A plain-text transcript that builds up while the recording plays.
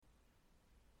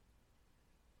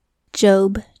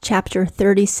Job chapter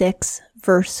 36,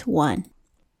 verse 1.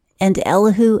 And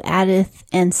Elihu addeth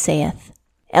and saith.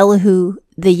 Elihu,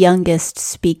 the youngest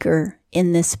speaker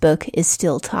in this book, is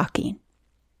still talking.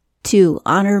 2.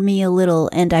 Honor me a little,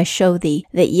 and I show thee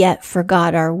that yet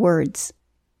forgot our words.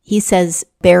 He says,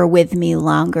 bear with me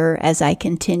longer as I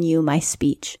continue my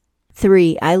speech.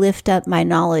 3. I lift up my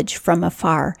knowledge from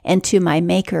afar, and to my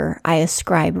Maker I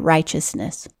ascribe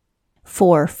righteousness.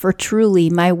 4. For truly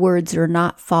my words are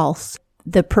not false.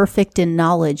 The perfect in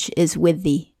knowledge is with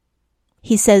thee.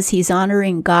 He says he's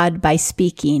honoring God by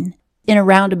speaking, in a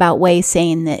roundabout way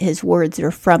saying that his words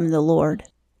are from the Lord.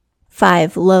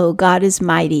 5. Lo, God is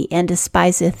mighty, and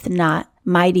despiseth not,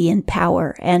 mighty in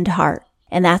power and heart.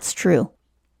 And that's true.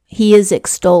 He is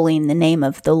extolling the name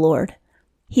of the Lord.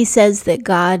 He says that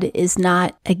God is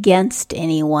not against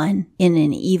anyone in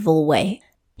an evil way.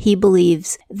 He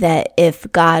believes that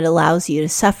if God allows you to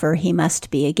suffer, he must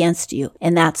be against you.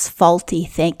 And that's faulty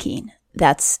thinking.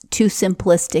 That's too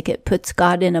simplistic. It puts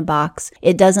God in a box.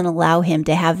 It doesn't allow him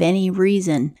to have any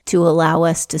reason to allow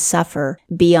us to suffer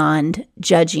beyond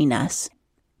judging us.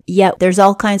 Yet there's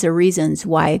all kinds of reasons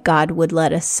why God would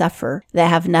let us suffer that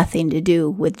have nothing to do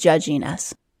with judging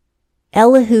us.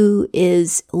 Elihu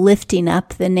is lifting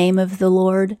up the name of the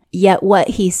Lord, yet what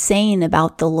he's saying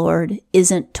about the Lord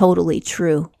isn't totally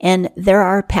true. And there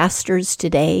are pastors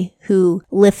today who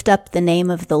lift up the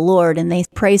name of the Lord and they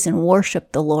praise and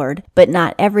worship the Lord, but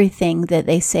not everything that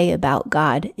they say about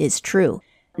God is true.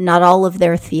 Not all of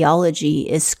their theology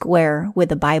is square with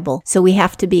the Bible. So we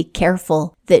have to be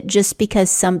careful that just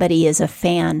because somebody is a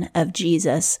fan of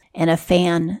Jesus and a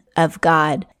fan of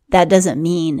God, that doesn't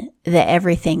mean that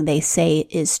everything they say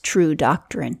is true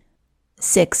doctrine.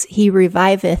 6. He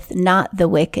reviveth not the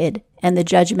wicked, and the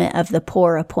judgment of the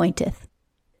poor appointeth.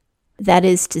 That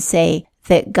is to say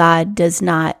that God does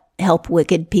not help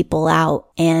wicked people out,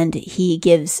 and he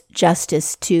gives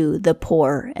justice to the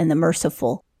poor and the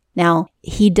merciful. Now,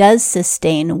 he does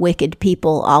sustain wicked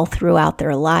people all throughout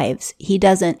their lives. He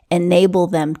doesn't enable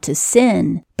them to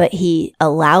sin, but he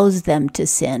allows them to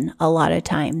sin a lot of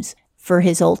times for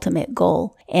his ultimate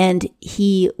goal. And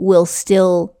he will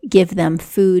still give them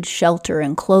food, shelter,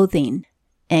 and clothing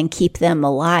and keep them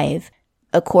alive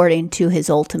according to his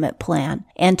ultimate plan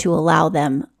and to allow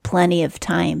them plenty of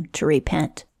time to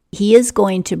repent. He is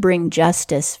going to bring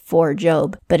justice for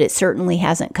Job, but it certainly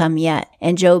hasn't come yet.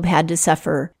 And Job had to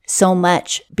suffer so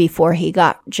much before he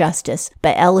got justice.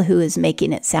 But Elihu is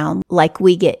making it sound like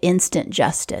we get instant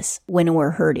justice when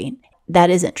we're hurting. That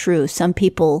isn't true. Some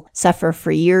people suffer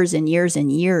for years and years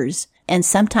and years. And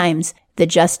sometimes the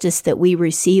justice that we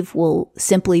receive will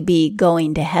simply be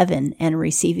going to heaven and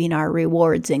receiving our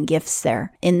rewards and gifts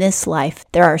there. In this life,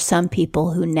 there are some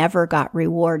people who never got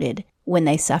rewarded when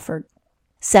they suffered.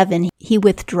 7. He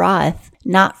withdraweth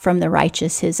not from the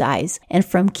righteous his eyes, and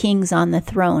from kings on the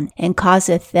throne, and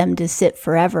causeth them to sit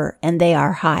forever, and they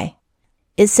are high.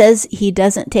 It says he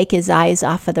doesn't take his eyes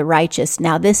off of the righteous.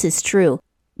 Now this is true.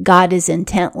 God is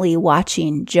intently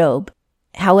watching Job.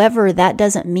 However, that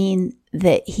doesn't mean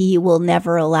that he will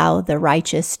never allow the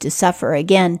righteous to suffer.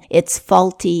 Again, it's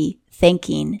faulty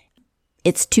thinking.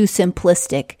 It's too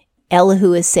simplistic.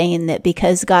 Elihu is saying that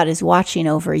because God is watching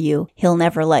over you, he'll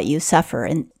never let you suffer,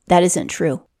 and that isn't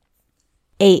true.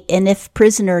 8. And if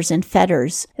prisoners in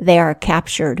fetters, they are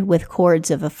captured with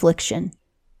cords of affliction.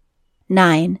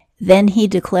 9. Then he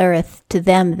declareth to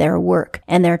them their work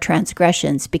and their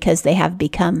transgressions, because they have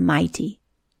become mighty.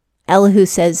 Elihu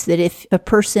says that if a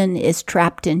person is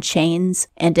trapped in chains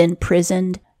and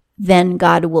imprisoned, then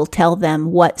God will tell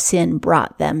them what sin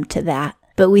brought them to that.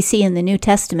 But we see in the New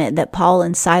Testament that Paul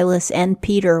and Silas and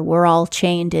Peter were all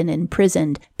chained and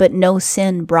imprisoned, but no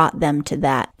sin brought them to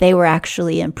that. They were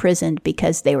actually imprisoned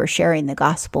because they were sharing the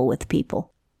gospel with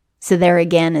people. So there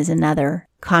again is another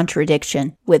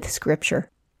contradiction with Scripture.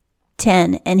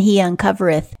 10. And he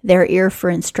uncovereth their ear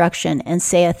for instruction, and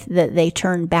saith that they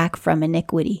turn back from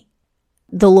iniquity.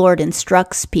 The Lord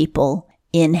instructs people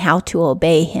in how to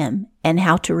obey him and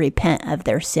how to repent of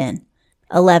their sin.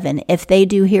 11. If they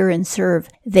do hear and serve,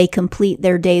 they complete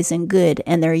their days in good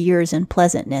and their years in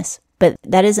pleasantness. But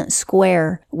that isn't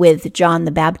square with John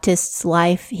the Baptist's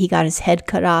life. He got his head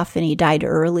cut off and he died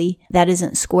early. That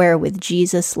isn't square with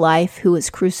Jesus' life, who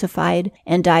was crucified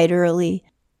and died early.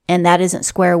 And that isn't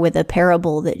square with a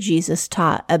parable that Jesus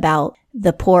taught about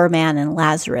the poor man and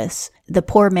Lazarus. The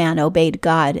poor man obeyed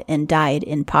God and died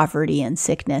in poverty and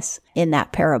sickness in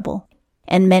that parable.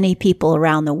 And many people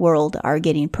around the world are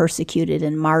getting persecuted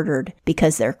and martyred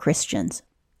because they're Christians.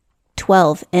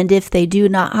 12. And if they do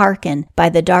not hearken, by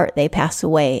the dart they pass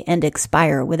away and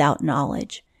expire without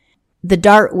knowledge. The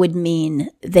dart would mean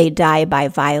they die by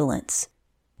violence.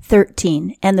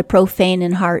 13. And the profane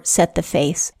in heart set the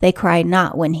face. They cry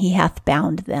not when he hath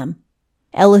bound them.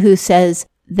 Elihu says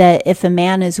that if a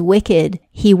man is wicked,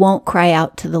 he won't cry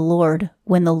out to the Lord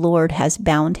when the Lord has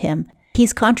bound him.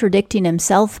 He's contradicting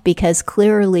himself because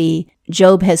clearly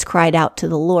Job has cried out to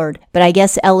the Lord. But I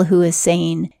guess Elihu is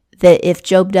saying that if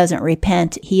Job doesn't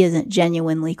repent, he isn't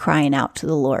genuinely crying out to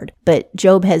the Lord. But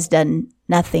Job has done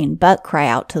nothing but cry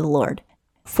out to the Lord.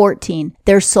 14.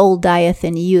 Their soul dieth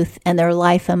in youth, and their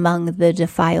life among the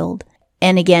defiled.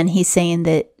 And again, he's saying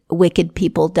that wicked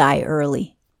people die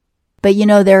early. But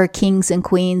there are kings and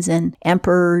queens and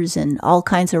emperors and all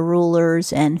kinds of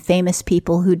rulers and famous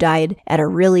people who died at a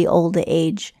really old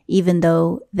age, even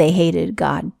though they hated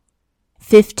God.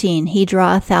 15. He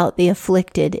draweth out the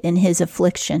afflicted in his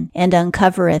affliction, and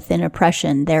uncovereth in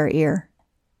oppression their ear.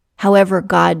 However,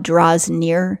 God draws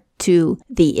near to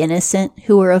the innocent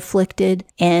who are afflicted,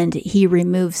 and he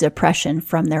removes oppression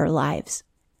from their lives.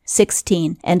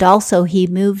 16. And also he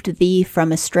moved thee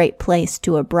from a straight place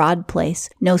to a broad place,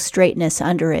 no straightness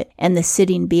under it, and the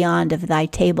sitting beyond of thy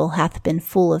table hath been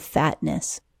full of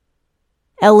fatness.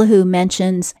 Elihu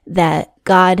mentions that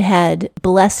God had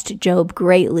blessed Job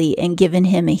greatly and given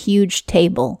him a huge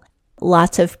table,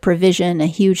 lots of provision, a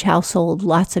huge household,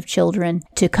 lots of children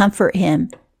to comfort him.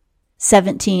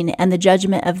 17. And the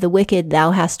judgment of the wicked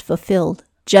thou hast fulfilled.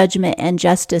 Judgment and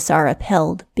justice are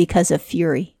upheld because of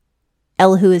fury.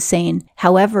 Elihu is saying,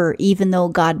 however, even though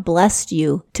God blessed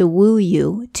you to woo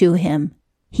you to him,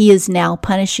 he is now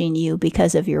punishing you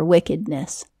because of your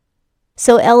wickedness.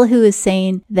 So Elihu is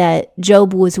saying that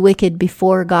Job was wicked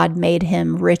before God made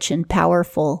him rich and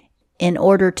powerful in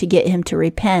order to get him to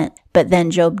repent, but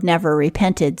then Job never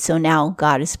repented, so now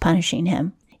God is punishing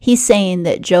him. He's saying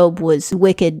that Job was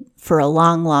wicked for a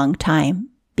long, long time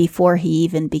before he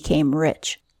even became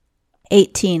rich.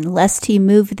 18. Lest he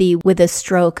move thee with a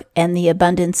stroke, and the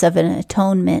abundance of an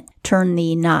atonement turn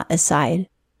thee not aside.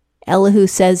 Elihu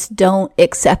says don't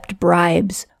accept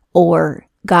bribes, or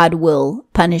God will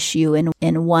punish you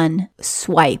in one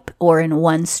swipe or in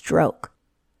one stroke.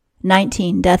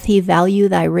 19. Doth he value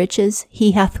thy riches?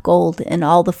 He hath gold and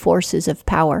all the forces of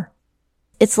power.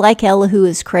 It's like Elihu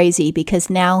is crazy because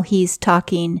now he's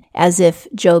talking as if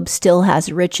Job still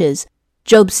has riches.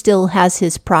 Job still has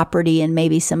his property and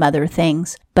maybe some other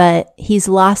things, but he's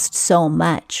lost so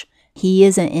much. He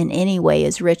isn't in any way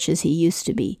as rich as he used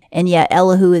to be. And yet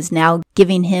Elihu is now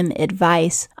giving him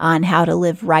advice on how to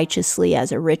live righteously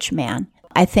as a rich man.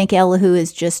 I think Elihu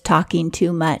is just talking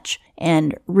too much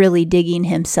and really digging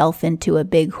himself into a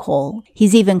big hole.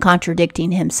 He's even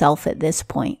contradicting himself at this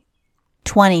point.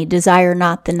 20. Desire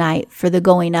not the night for the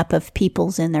going up of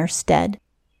peoples in their stead.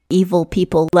 Evil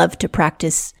people love to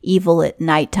practice evil at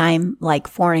nighttime, like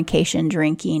fornication,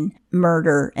 drinking,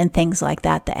 murder, and things like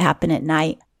that happen at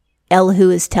night. Elihu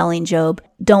is telling Job,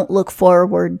 don't look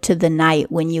forward to the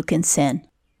night when you can sin.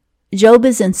 Job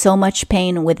is in so much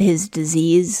pain with his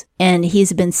disease, and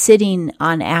he's been sitting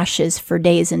on ashes for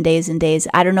days and days and days.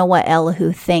 I don't know what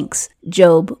Elihu thinks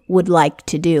Job would like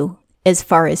to do as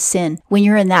far as sin. When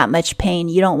you're in that much pain,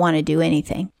 you don't want to do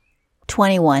anything.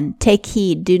 21. Take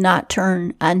heed, do not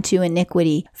turn unto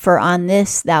iniquity, for on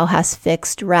this thou hast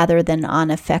fixed rather than on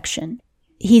affection.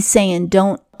 He's saying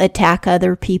don't attack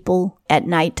other people at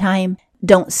nighttime.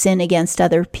 Don't sin against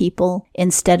other people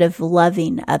instead of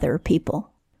loving other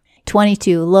people.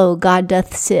 22. Lo, God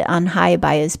doth sit on high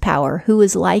by his power. Who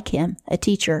is like him? A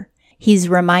teacher. He's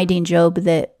reminding Job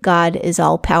that God is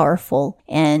all-powerful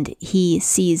and he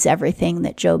sees everything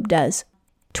that Job does.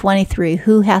 23.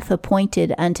 Who hath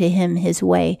appointed unto him his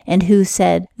way, and who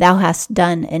said, Thou hast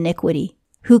done iniquity?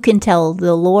 Who can tell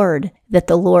the Lord that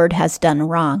the Lord has done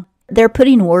wrong? They're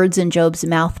putting words in Job's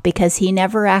mouth because he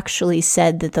never actually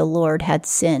said that the Lord had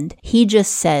sinned. He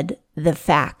just said the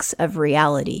facts of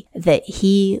reality, that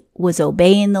he was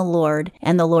obeying the Lord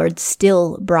and the Lord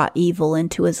still brought evil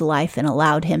into his life and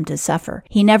allowed him to suffer.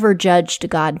 He never judged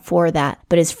God for that,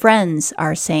 but his friends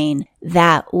are saying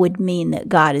that would mean that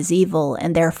God is evil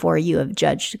and therefore you have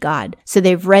judged God. So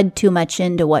they've read too much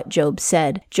into what Job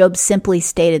said. Job simply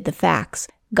stated the facts.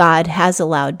 God has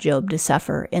allowed Job to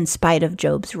suffer in spite of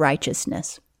Job's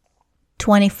righteousness.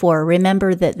 24.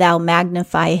 Remember that thou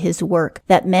magnify his work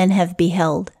that men have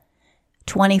beheld.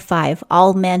 25.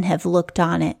 All men have looked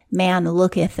on it. Man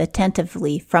looketh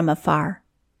attentively from afar.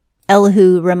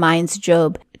 Elihu reminds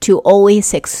Job to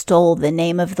always extol the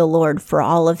name of the Lord for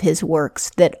all of his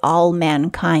works that all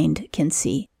mankind can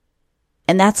see.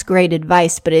 And that's great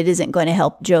advice, but it isn't going to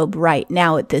help Job right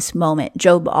now at this moment.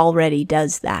 Job already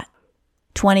does that.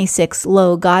 26.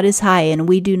 Lo, God is high, and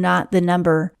we do not the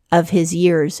number of his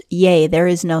years, yea, there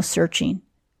is no searching.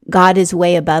 God is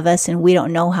way above us, and we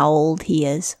don't know how old he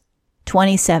is.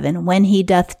 27. When he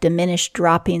doth diminish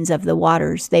droppings of the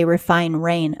waters, they refine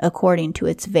rain according to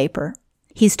its vapor.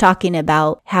 He's talking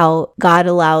about how God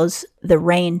allows the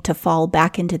rain to fall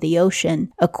back into the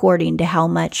ocean according to how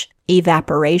much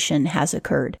evaporation has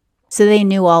occurred. So they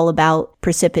knew all about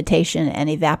precipitation and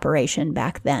evaporation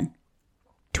back then.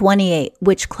 28.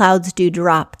 Which clouds do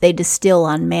drop, they distill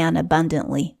on man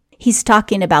abundantly. He's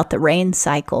talking about the rain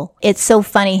cycle. It's so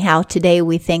funny how today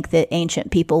we think that ancient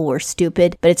people were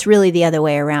stupid, but it's really the other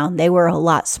way around. They were a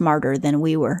lot smarter than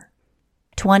we were.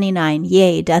 29.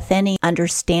 Yea, doth any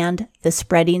understand the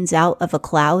spreadings out of a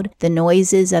cloud, the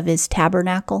noises of his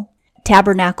tabernacle?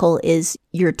 Tabernacle is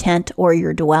your tent or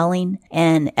your dwelling,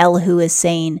 and Elihu is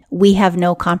saying, we have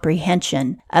no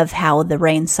comprehension of how the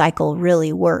rain cycle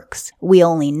really works. We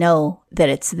only know that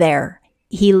it's there.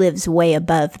 He lives way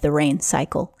above the rain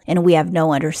cycle, and we have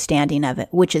no understanding of it,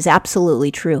 which is absolutely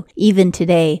true. Even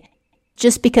today,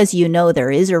 just because you know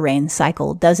there is a rain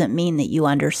cycle doesn't mean that you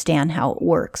understand how it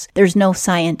works. There's no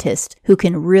scientist who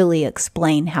can really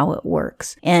explain how it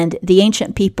works. And the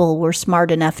ancient people were smart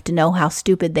enough to know how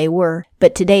stupid they were,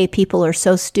 but today people are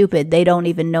so stupid they don't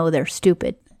even know they're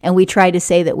stupid. And we try to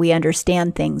say that we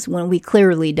understand things when we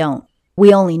clearly don't.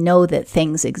 We only know that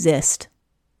things exist.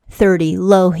 30.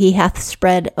 Lo, he hath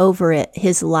spread over it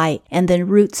his light, and the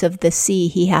roots of the sea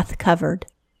he hath covered.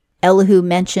 Elihu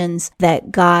mentions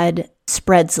that God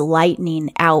spreads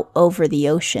lightning out over the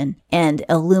ocean and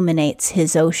illuminates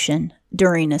his ocean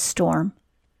during a storm.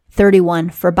 31.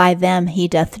 For by them he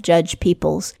doth judge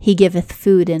peoples, he giveth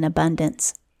food in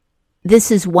abundance. This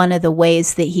is one of the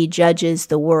ways that he judges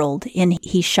the world, and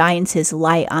he shines his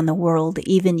light on the world,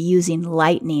 even using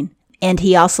lightning. And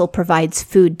he also provides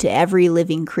food to every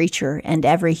living creature and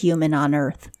every human on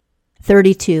earth.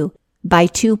 32. By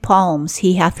 2 palms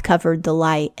he hath covered the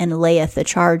light, and layeth a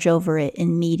charge over it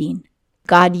in meeting.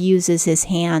 God uses his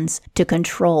hands to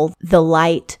control the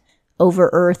light over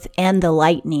earth and the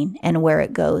lightning and where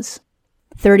it goes.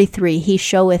 33. He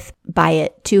showeth by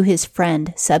it to his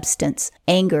friend substance,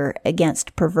 anger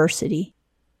against perversity.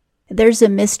 There's a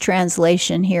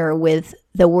mistranslation here with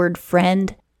the word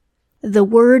friend. The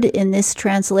word in this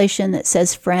translation that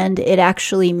says friend, it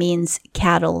actually means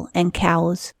cattle and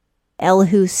cows.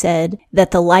 Elihu said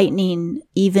that the lightning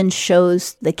even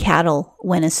shows the cattle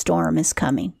when a storm is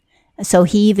coming. So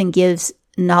he even gives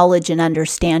knowledge and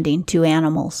understanding to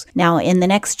animals. Now, in the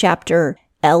next chapter,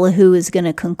 Elihu is going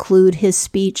to conclude his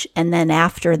speech, and then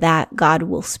after that, God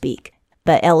will speak.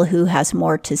 But Elihu has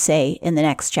more to say in the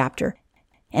next chapter.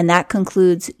 And that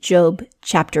concludes Job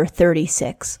chapter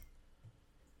 36.